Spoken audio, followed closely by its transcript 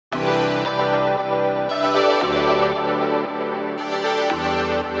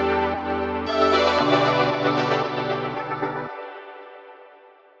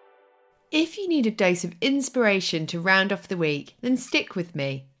need a dose of inspiration to round off the week, then stick with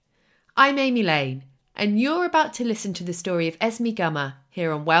me. I'm Amy Lane, and you're about to listen to the story of Esme Gummer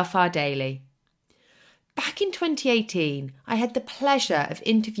here on Welfare Daily. Back in 2018, I had the pleasure of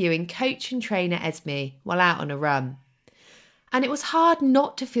interviewing coach and trainer Esme while out on a run. And it was hard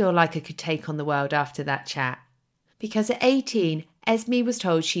not to feel like I could take on the world after that chat. Because at 18, Esme was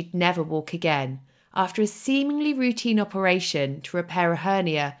told she'd never walk again after a seemingly routine operation to repair a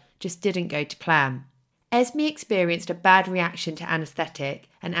hernia just didn't go to plan. Esme experienced a bad reaction to anaesthetic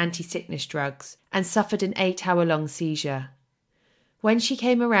and anti-sickness drugs and suffered an 8-hour-long seizure. When she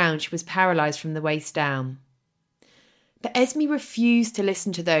came around, she was paralysed from the waist down. But Esme refused to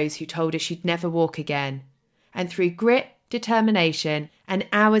listen to those who told her she'd never walk again. And through grit, determination, and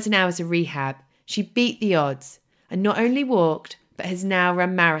hours of rehab, she beat the odds and not only walked, but has now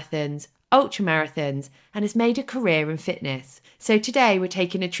run marathons, ultramarathons, and has made a career in fitness. So today we're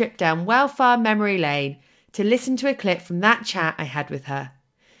taking a trip down Welfare memory lane to listen to a clip from that chat I had with her.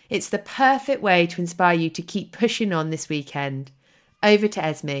 It's the perfect way to inspire you to keep pushing on this weekend. Over to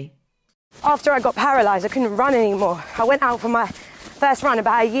Esme. After I got paralysed, I couldn't run anymore. I went out for my first run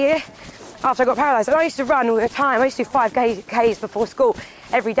about a year after I got paralysed. And I used to run all the time. I used to do 5Ks before school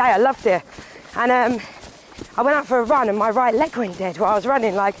every day. I loved it. And I went out for a run and my right leg went dead while I was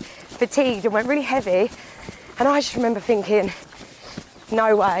running, like fatigued, and went really heavy. And I just remember thinking,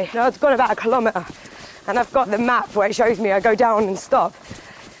 no way. And I'd gone about 1 kilometre and I've got the map where it shows me I go down and stop.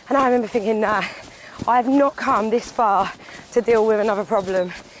 And I remember thinking, nah, I have not come this far to deal with another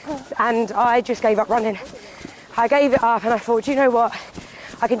problem. And I just gave up running. I gave it up and I thought, you know what?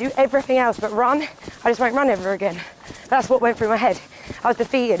 I can do everything else but run. I just won't run ever again. That's what went through my head. I was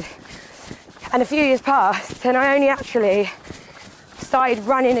defeated. And a few years passed and I only actually started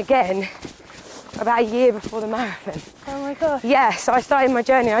running again about a year before the marathon. Oh my gosh. Yeah, so I started my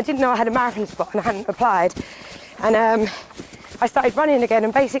journey. I didn't know I had a marathon spot and I hadn't applied. And I started running again,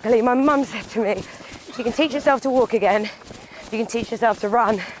 and basically my mum said to me, you can teach yourself to walk again, you can teach yourself to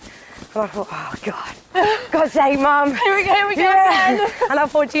run. And I thought, oh God, God's sake, Mum. Here we go again. And I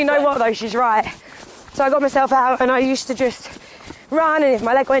thought, do you know what though, she's right. So I got myself out and I used to just run, and if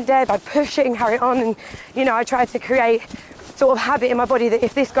my leg went dead, I'd push it and carry it on. And, you know, I tried to create sort of habit in my body that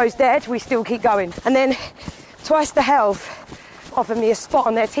if this goes dead, we still keep going. And then Twice the Health offered me a spot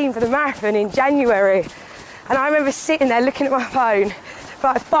on their team for the marathon in January. And I remember sitting there looking at my phone for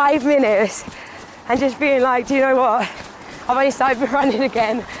like 5 minutes and just being like, do you know what? I've only started running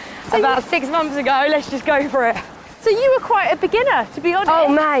again about 6 months ago, let's just go for it. So you were quite a beginner, to be honest. Oh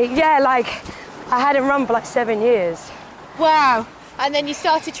mate, yeah, like I hadn't run for like 7 years. Wow. And then you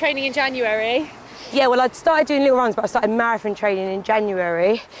started training in January. Yeah, well, I'd started doing little runs, but I started marathon training in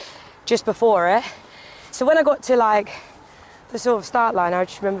January, just before it. So when I got to like the sort of start line, I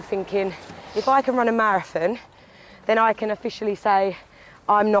just remember thinking, if I can run a marathon, then I can officially say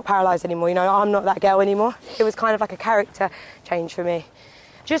I'm not paralysed anymore, you know, I'm not that girl anymore. It was kind of like a character change for me.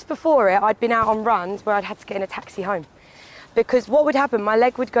 Just before it, I'd been out on runs where I'd had to get in a taxi home. Because what would happen, my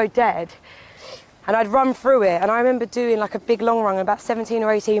leg would go dead and I'd run through it. And I remember doing like a big long run, about 17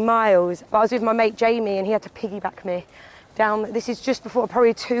 or 18 miles. I was with my mate Jamie and he had to piggyback me down. This is just before,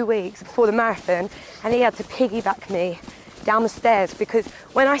 probably 2 weeks before the marathon. And he had to piggyback me down the stairs because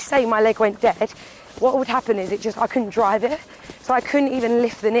when I say my leg went dead, what would happen is I couldn't drive it. So I couldn't even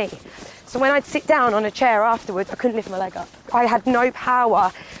lift the knee. So when I'd sit down on a chair afterwards, I couldn't lift my leg up. I had no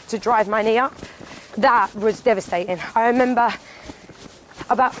power to drive my knee up. That was devastating. I remember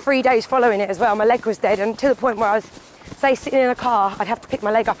about 3 days following it as well, my leg was dead, and to the point where I was, say, sitting in a car, I'd have to pick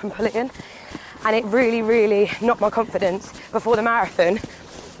my leg up and pull it in. And it really, really knocked my confidence before the marathon.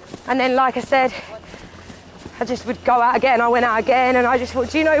 And then, like I said, I just would go out again. I went out again and I just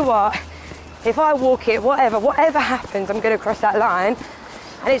thought, do you know what? If I walk it, whatever happens, I'm going to cross that line.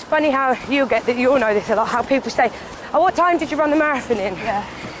 And it's funny how you all know this a lot, how people say, oh, what time did you run the marathon in? Yeah.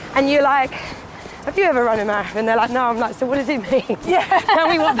 And you're like, have you ever run a marathon? They're like, no. I'm like, so what does it mean? Yeah. Tell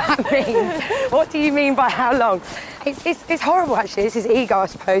me what that means. What do you mean by how long? It's horrible, actually. This is ego, I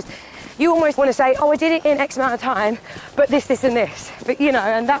suppose. You almost want to say, oh, I did it in X amount of time, but this, and this. But, you know,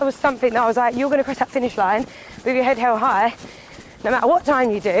 and that was something that I was like, you're going to cross that finish line with your head held high, no matter what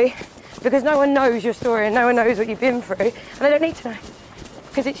time you do, because no one knows your story and no one knows what you've been through, and they don't need to know,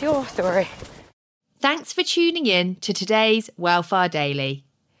 because it's your story. Thanks for tuning in to today's Welfare Daily.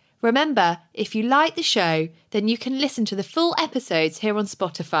 Remember, if you like the show, then you can listen to the full episodes here on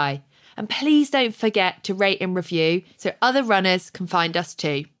Spotify. And please don't forget to rate and review so other runners can find us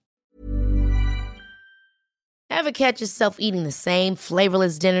too. Ever catch yourself eating the same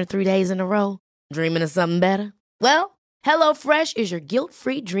flavorless dinner 3 days in a row? Dreaming of something better? Well, HelloFresh is your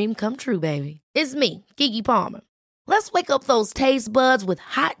guilt-free dream come true, baby. It's me, Keke Palmer. Let's wake up those taste buds with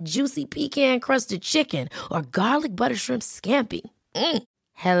hot, juicy pecan-crusted chicken or garlic butter shrimp scampi.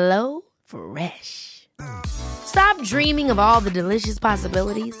 Hello Fresh. Stop dreaming of all the delicious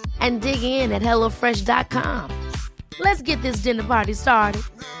possibilities and dig in at HelloFresh.com. Let's get this dinner party started.